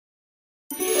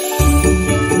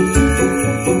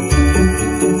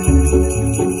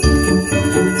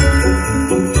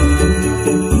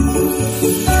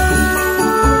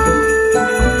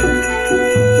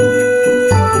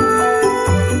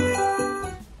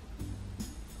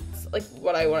like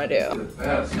what I want to do.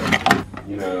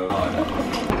 You know.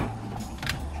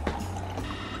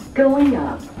 Going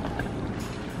up.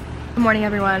 Good morning,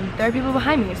 everyone. There are people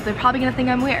behind me, so they're probably gonna think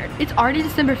I'm weird. It's already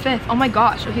December 5th. Oh my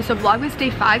gosh. Okay, so Vlogmas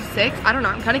day 5, 6. I don't know.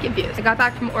 I'm kind of confused. I got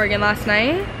back from Oregon last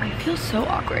night. I feel so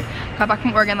awkward. Got back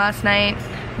from Oregon last night.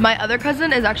 My other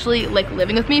cousin is actually like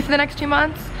living with me for the next 2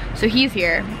 months. So he's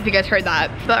here, if you guys heard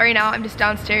that. But right now, I'm just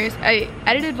downstairs. I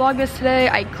edited Vlogmas today.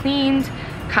 I cleaned,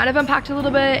 kind of unpacked a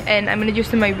little bit, and I'm gonna do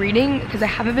some of my reading because I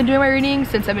haven't been doing my reading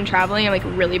since I've been traveling. I'm like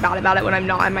really bad about it when I'm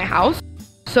not in my house.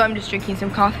 So I'm just drinking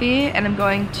some coffee and I'm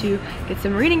going to get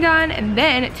some reading done. And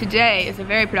then today is a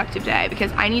very productive day because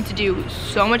I need to do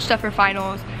so much stuff for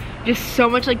finals, just so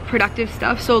much like productive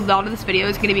stuff. So a lot of this video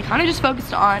is gonna be kind of just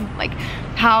focused on like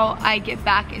how I get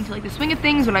back into like the swing of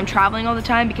things when I'm traveling all the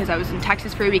time, because I was in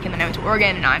Texas for a week and then I went to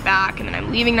Oregon and now I'm back and then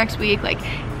I'm leaving next week. Like,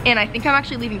 and I think I'm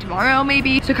actually leaving tomorrow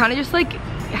maybe. So kind of just like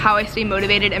how I stay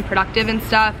motivated and productive and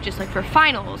stuff, just like for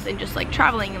finals and just like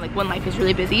traveling and like when life is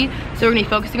really busy. So we're gonna be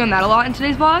focusing on that a lot in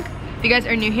today's vlog. If you guys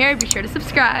are new here, be sure to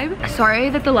subscribe. Sorry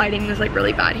that the lighting is like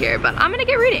really bad here, but I'm gonna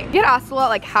get reading. You get asked a lot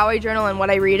like how I journal and what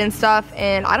I read and stuff,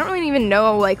 and I don't really even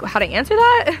know like how to answer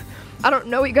that. I don't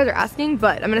know what you guys are asking,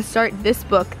 but I'm gonna start this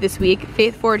book this week,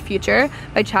 Faith Forward Future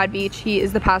by Chad Beach. He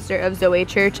is the pastor of Zoe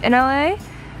Church in LA.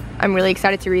 I'm really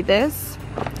excited to read this.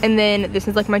 And then this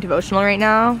is like my devotional right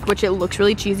now, which it looks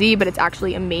really cheesy, but it's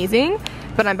actually amazing.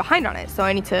 But I'm behind on it, so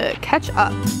I need to catch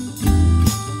up.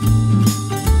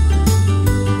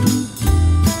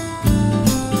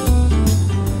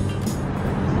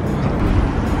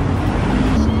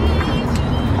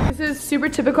 This is super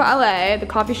typical LA. The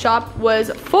coffee shop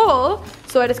was full,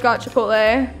 so I just got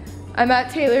Chipotle. I'm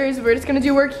at Taylor's. We're just gonna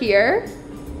do work here.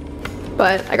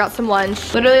 But I got some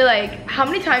lunch. Literally, like, how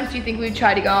many times do you think we've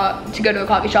tried to go to a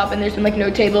coffee shop and there's been like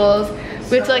no tables?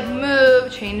 We have to like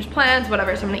move, change plans,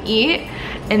 whatever. So I'm gonna eat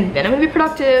and then I'm gonna be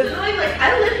productive. Literally, like, I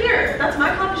don't live here. That's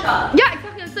my coffee shop. Yeah,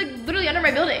 exactly. It's like literally under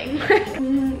my building.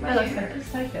 I like that.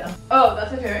 I feel. Oh,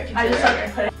 that's my favorite. I just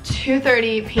like put it.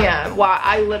 2:30 p.m. Wow,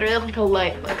 I literally look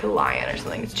like a lion or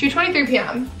something. It's 2:23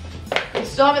 p.m. I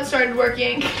still haven't started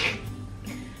working.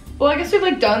 Well, I guess we've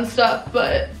like done stuff,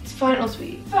 but it's finals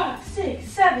week. 5, 6,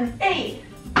 7, 8.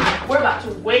 We're about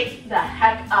to wake the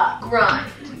heck up.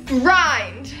 Grind.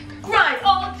 Grind. Grind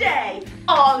all day,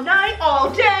 all night,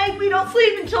 all day. We don't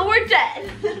sleep until we're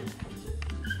dead.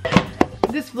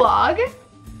 This vlog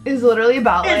is literally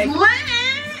about like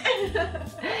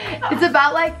it's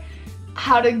about like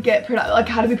how to get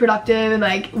how to be productive and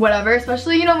like whatever,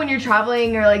 especially you know when you're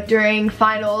traveling or like during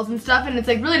finals and stuff, and it's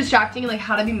like really distracting, and like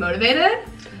how to be motivated.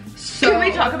 So can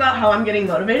we talk about how I'm getting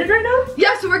motivated right now?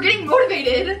 Yeah, so we're getting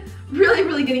motivated.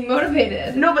 Really getting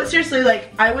motivated. No, but seriously,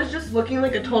 like I was just looking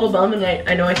like a total bum, and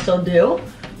I know I still do.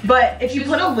 But if you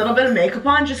put a little bit of makeup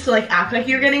on just to like act like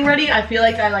you're getting ready, I feel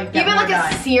like I like get even more like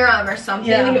done. a serum or something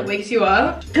that wakes you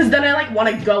up. Because then I like want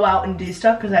to go out and do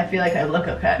stuff because I feel like I look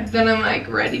okay. Then I'm like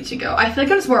ready to go. I feel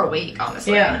like I'm just more awake,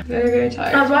 honestly. Yeah. Very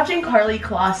tired. I was watching Carly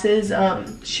Kloss's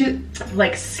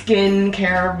like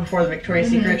skincare before the Victoria's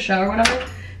Secret show or whatever.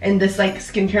 And this like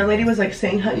skincare lady was like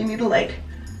saying how you need to like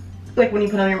when you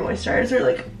put on your moisturizer,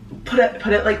 like put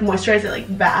it like moisturize it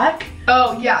like back.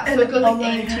 Oh yeah, so it goes like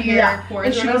into your pores.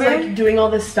 And she was like doing all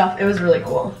this stuff. It was really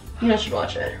cool. You guys should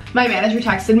watch it. My manager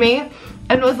texted me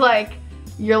and was like,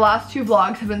 your last 2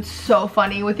 vlogs have been so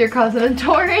funny with your cousin and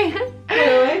Tori.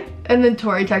 Really? And then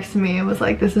Tori texted me and was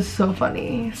like, this is so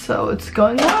funny. So it's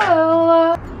going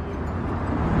well.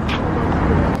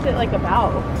 What's it like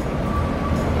about?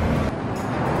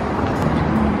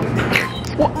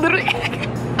 What, literally?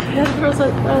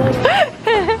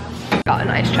 Got a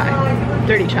nice chai,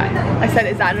 dirty chai. I said,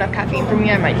 is that enough caffeine for me?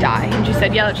 I might die. And she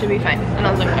said, yeah, that should be fine. And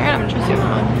I was like, alright, I'm gonna trust you.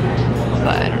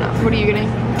 But I don't know. What are you getting?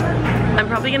 I'm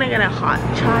probably gonna get a hot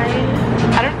chai.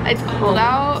 It's cold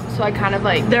out, so I kind of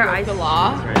like broke the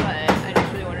law, but I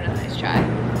just really wanted a nice chai.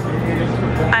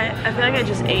 I feel like I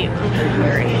just ate from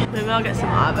hungry. Maybe I'll get some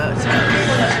Avo toast.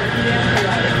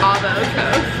 Avo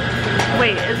toast.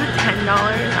 Wait, is it $10?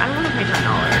 I don't want to pay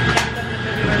 $10.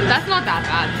 That's not that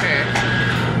bad for.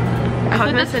 I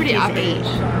think that's pretty average.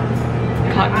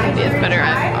 Cognitive is better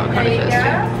at avocado toast.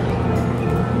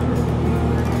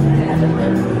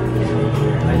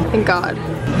 Thank God.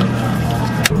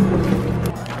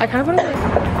 I kind of want to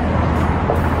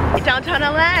Downtown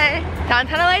LA.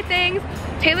 Downtown LA things.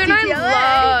 Taylor and I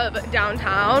love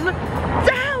downtown.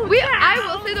 I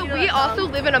will say that we also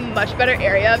live in a much better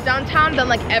area of downtown than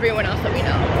like everyone else that we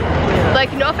know.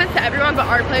 Like, no offense to everyone, but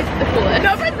our place is the coolest.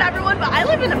 No offense to everyone, but I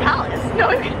live in a palace. No,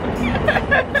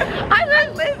 I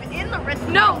live in the Ritz.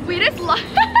 No, we just love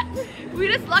We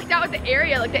just lucked out with the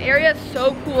area. Like the area is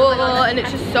so cool and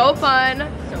it's just so fun.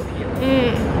 So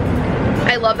cute.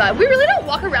 I love that. We really don't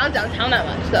walk around downtown that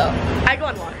much though. I go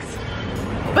on walks.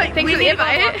 But thanks for the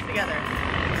invite. Go on walks together.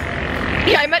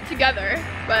 Yeah, I meant together,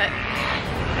 but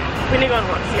we need to go on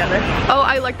walks together. Oh,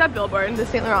 I like that billboard, the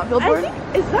St. Laurent billboard. I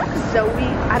think, is that Zoe?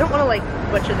 I don't want to like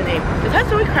butcher the name. Is that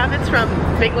Zoe Kravitz from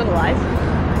Big Little Lies?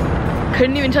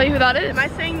 Couldn't even tell you who that is. Am I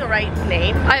saying the right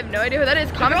name? I have no idea who that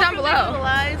is. Comment down below. Big Little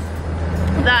Lies,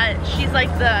 that she's like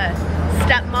the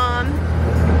stepmom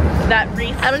that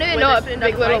Reese. I don't even know what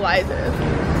Big Little Lies is.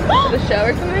 The show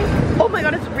or something? Oh my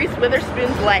god, it's Reese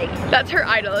Witherspoon's like. That's her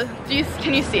idol.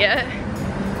 Can you see it?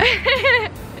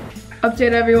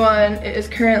 Update everyone, it is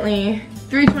currently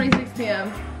 3:26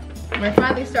 p.m. We're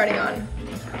finally starting on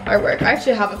our work. I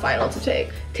actually have a final to take.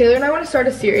 Taylor and I want to start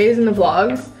a series in the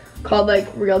vlogs called like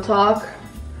Real Talk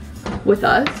with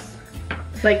us.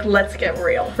 Like, let's get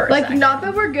real for a like second. Not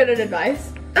that we're good at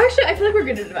advice. Actually, I feel like we're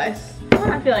good at advice.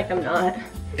 I feel like I'm not.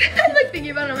 I'm like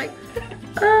thinking about it, I'm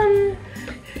like,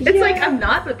 it's like I'm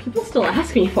not, but people still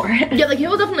ask me for it. Yeah, like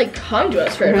people definitely come to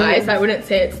us for advice. I wouldn't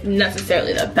say it's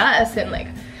necessarily the best and like,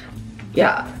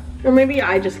 yeah. Or maybe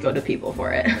I just go to people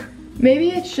for it. Maybe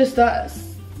it's just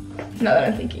us, now that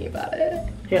I'm thinking about it.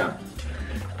 Yeah.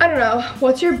 I don't know,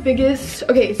 what's your biggest,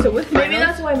 okay, so with maybe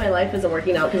that's why my life isn't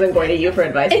working out, because I'm going to you for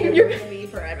advice and you're going to me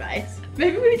for advice.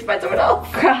 Maybe we need to find someone else.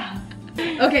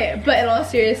 Okay, but in all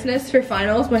seriousness, for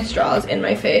finals, my straw is in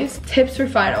my face. Tips for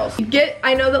finals.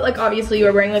 I know that like obviously you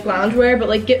were wearing like loungewear, but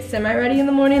like get semi-ready in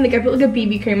the morning. Like I put like a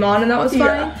BB cream on and that was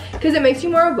fine. Because it makes you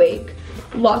more awake.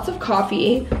 Lots of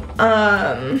coffee.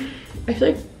 I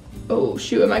feel like, oh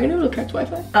shoot, am I gonna be able to connect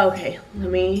Wi-Fi? Okay, let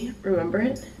me remember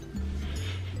it.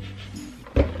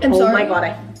 I'm sorry. Oh my god,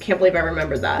 I can't believe I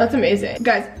remembered that. That's amazing.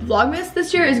 Guys, Vlogmas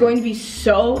this year is going to be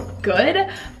so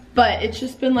good, but it's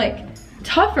just been like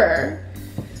tougher.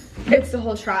 It's the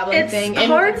whole traveling thing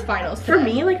hard, and it's finals today. For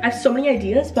me, like I have so many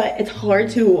ideas, but it's hard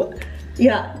to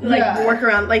work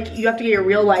around. Like you have to get your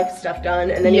real life stuff done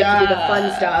and then you have to do the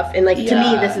fun stuff, and like to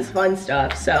me this is fun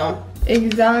stuff. So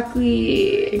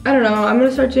exactly. I don't know, I'm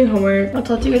gonna start doing homework. I'll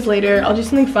talk to you guys later. I'll do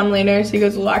something fun later so you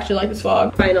guys will actually like this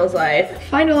vlog. Finals life.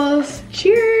 Finals.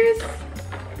 Cheers.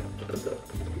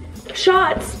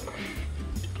 Shots.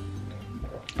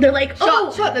 They're like,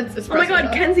 shot, that's espresso. Oh my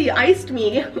god, Kenzie iced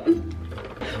me.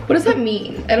 What does that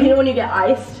mean? I don't know when you get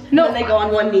iced. No. And they go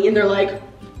on one knee and they're like,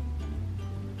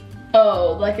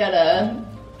 oh, like at a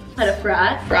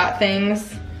frat? Frat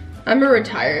things. I'm a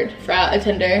retired frat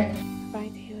attender. Bye,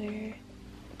 Taylor.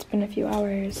 It's been a few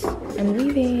hours. I'm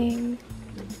leaving.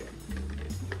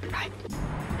 Bye.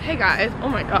 Hey guys, oh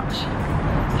my gosh.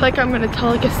 I feel like I'm gonna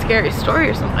tell like a scary story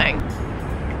or something.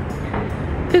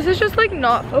 This is just like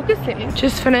not focusing.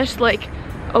 Just finished like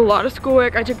a lot of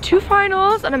schoolwork. I took 2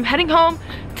 finals and I'm heading home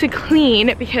to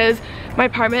clean because my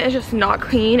apartment is just not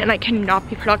clean and I cannot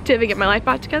be productive and get my life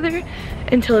back together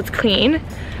until it's clean.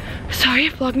 Sorry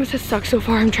if Vlogmas has sucked so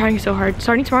far. I'm trying so hard.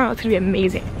 Starting tomorrow, it's gonna be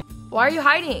amazing. Why are you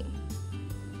hiding?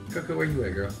 Coco, where you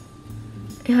at, girl?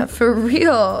 Yeah, for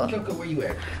real. Coco, where you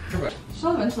at? Come on.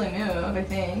 She'll eventually move, I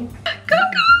think.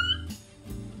 Coco!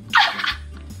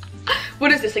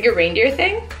 What is this, like a reindeer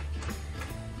thing?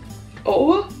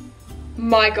 Oh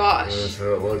my gosh. That's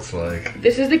how it looks like.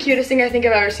 This is the cutest thing I think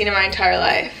I've ever seen in my entire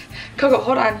life. Coco,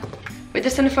 hold on. Wait,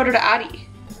 just send a photo to Addie.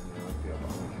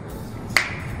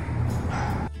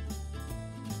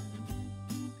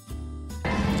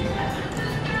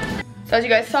 So as you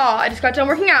guys saw, I just got done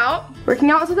working out.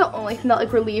 Working out is the only thing that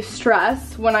like relieves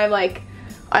stress when I'm like,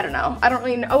 I don't know. I don't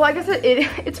really know. Oh, I guess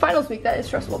it's finals week, that is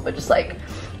stressful, but just like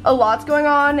a lot's going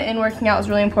on and working out is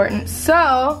really important.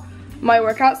 So my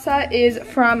workout set is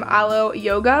from Aloe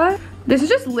Yoga. This is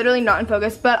just literally not in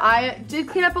focus, but I did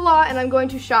clean up a lot and I'm going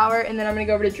to shower and then I'm gonna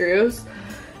go over to Drew's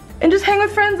and just hang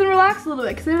with friends and relax a little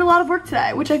bit because I did a lot of work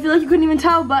today, which I feel like you couldn't even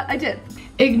tell, but I did.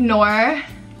 Ignore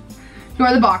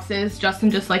the boxes.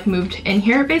 Justin just like moved in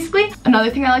here basically. Another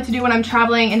thing I like to do when I'm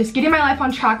traveling and just getting my life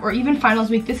on track or even finals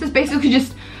week, this is basically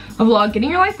just a vlog, getting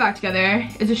your life back together,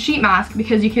 is a sheet mask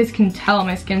because you guys can tell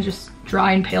my skin's just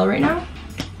dry and pale right now.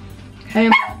 Okay,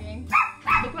 I'm vlogging.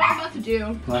 Look what I'm about to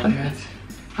do. Black cats.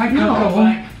 Hi, Coco.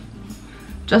 Black.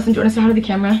 Justin, do you want to say hi to the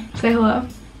camera? Say hello.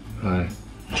 Hi.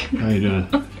 How you doing?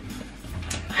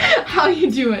 How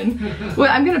you doing? Wait,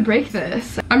 I'm gonna break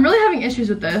this. I'm really having issues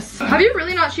with this. Have you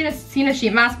really not seen a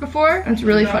sheet mask before? It's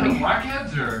really funny.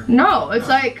 Blackheads or? No, it's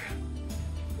like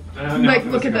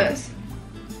look at this.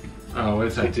 Oh, what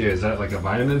does that do? Is that like a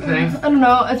vitamin thing? I don't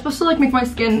know. It's supposed to like make my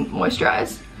skin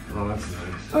moisturize. Oh, that's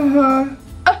nice.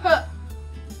 That's nice.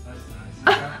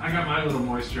 I got my little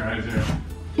moisturizer.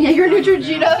 Yeah, you're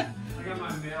Neutrogena. I got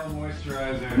my male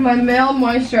moisturizer. My male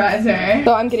moisturizer.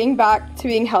 So I'm getting back to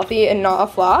being healthy and not a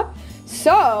flop.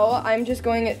 So I'm just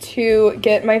going to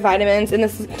get my vitamins in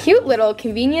this cute little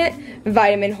convenient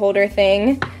vitamin holder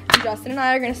thing. Justin and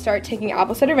I are gonna start taking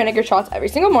apple cider vinegar shots every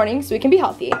single morning so we can be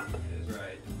healthy. That is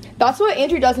right. That's what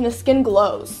Andrew does and his skin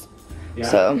glows. Yeah.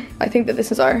 So I think that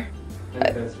this is our, I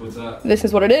think that's what's up. this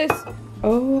is what it is.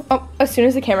 Oh, as soon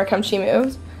as the camera comes, she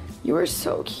moves. You are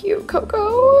so cute,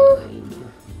 Coco.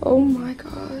 Oh my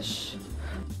gosh.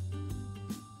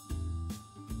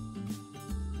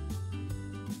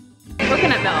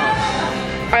 Coconut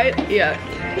milk. Yeah.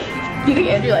 You think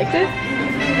Andrew liked it?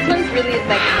 This one's really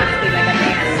like honestly like a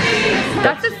nice.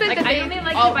 That's just Like I only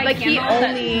like to buy candles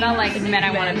that smell like men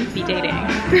I want to be dating.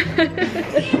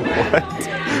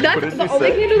 That's the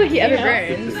only candle that he ever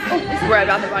burns. We're at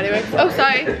Bath & Body Works. Oh,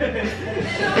 sorry.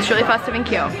 It's really festive and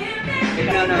cute.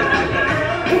 No.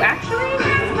 Oh, actually?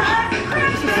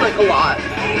 This is like a lot.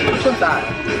 What's that?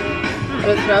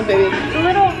 What it smells, baby? It's a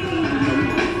little.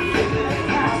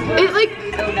 It like,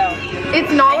 Oh no.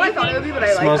 it's not what I thought it would be, but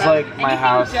I like Smells that. like my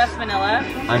house Just vanilla.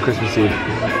 on Christmas Eve.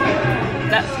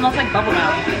 That smells like bubble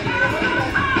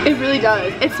gum. It really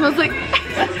does. It smells like,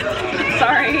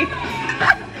 Sorry.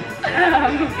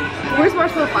 where's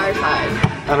Marshmallow Fireside?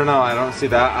 I don't know. I don't see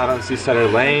that. I don't see Sutter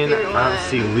Lane. I don't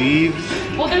see leaves.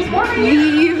 Well, there's more.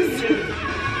 Leaves.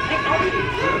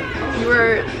 You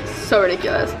were so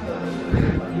ridiculous.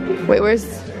 Wait,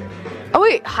 where's, oh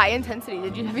wait, High Intensity.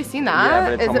 Have you seen that? Yeah,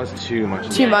 but it's Is almost too much.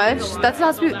 too much? That's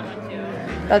not supposed to be,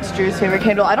 that's Drew's favorite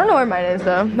candle. I don't know where mine is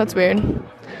though. That's weird.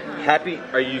 Happy?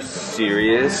 Are you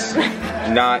serious?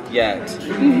 Not yet.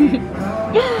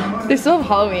 They still have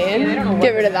Halloween.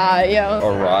 Get rid of that, yo.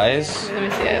 Arise? Let me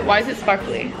see it. Why is it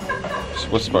sparkly?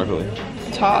 What's sparkly?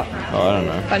 Top. Oh, I don't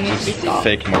know. That needs to be Just stopped.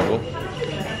 fake marble.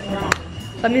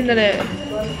 That means that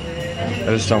I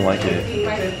just don't like it.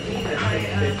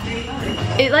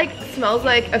 it like smells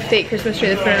like a fake Christmas tree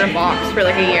that's been in a box for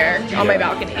like a year on my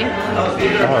balcony.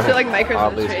 So like my Christmas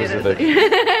Oddly tree. specific.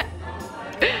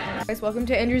 Guys, welcome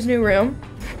to Andrew's new room.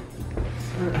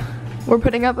 We're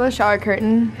putting up a shower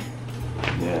curtain.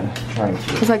 Yeah, trying to.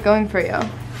 How's that going for you?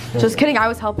 Just kidding, I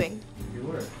was helping. You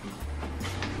were.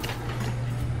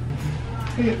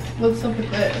 Let's look at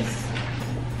this.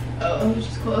 Oh, it's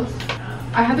just close.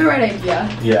 I had the right idea.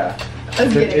 Yeah. I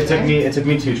was getting there. It took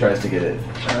me 2 tries to get it.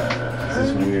 This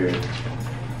is weird.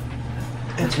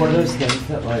 It's one of those things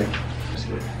that like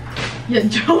Yeah,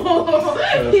 Joel.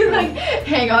 He's like,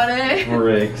 hang on it.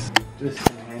 breaks. Just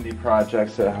some handy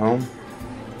projects at home.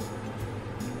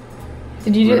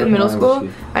 Did you do it Where in middle am I? school?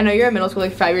 Let's see. I know you're at middle school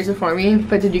like 5 years before me,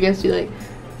 but did you guys do like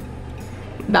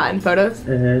that in photos?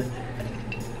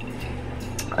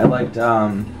 I liked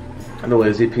the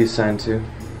lazy peace sign too.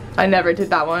 I never did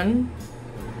that one.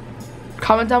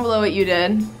 Comment down below what you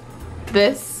did.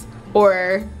 This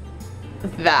or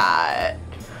that.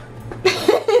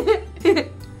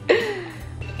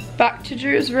 Back to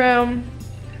Drew's room.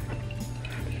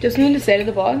 Just need to say to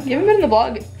the vlog. You haven't been in the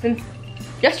vlog since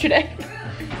yesterday.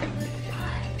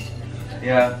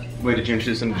 Yeah. Wait, did you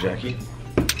introduce him to Jackie?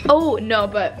 Oh, no,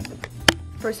 but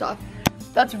first off,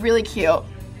 that's really cute.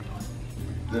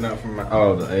 The note from my,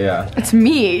 oh, yeah. It's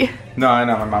me. No, I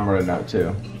know, my mom wrote a note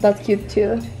too. That's cute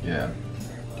too. Yeah.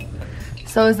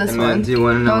 So is this And one. then do you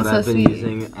want to know That what one's I've so been sweet.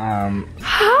 using?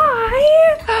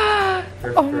 Hi!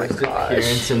 Her Oh my first gosh.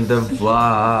 appearance in the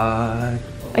vlog.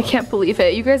 I can't believe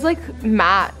it. You guys like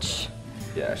match.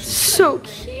 Yeah, she's So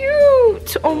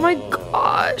cute. Oh my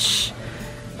gosh.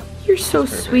 You're so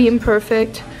sweet and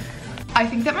perfect. I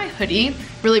think that my hoodie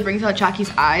really brings out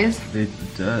Jackie's eyes. It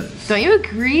does. Don't you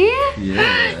agree?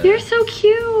 Yeah. You're so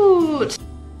cute.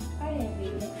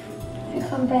 If you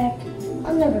come back,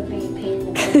 I'll never be a pain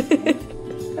in the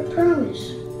butt. I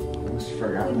promise. Almost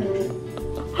forgot.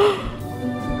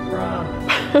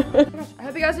 I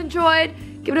hope you guys enjoyed.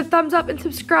 Give it a thumbs up and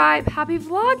subscribe. Happy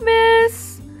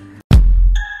Vlogmas.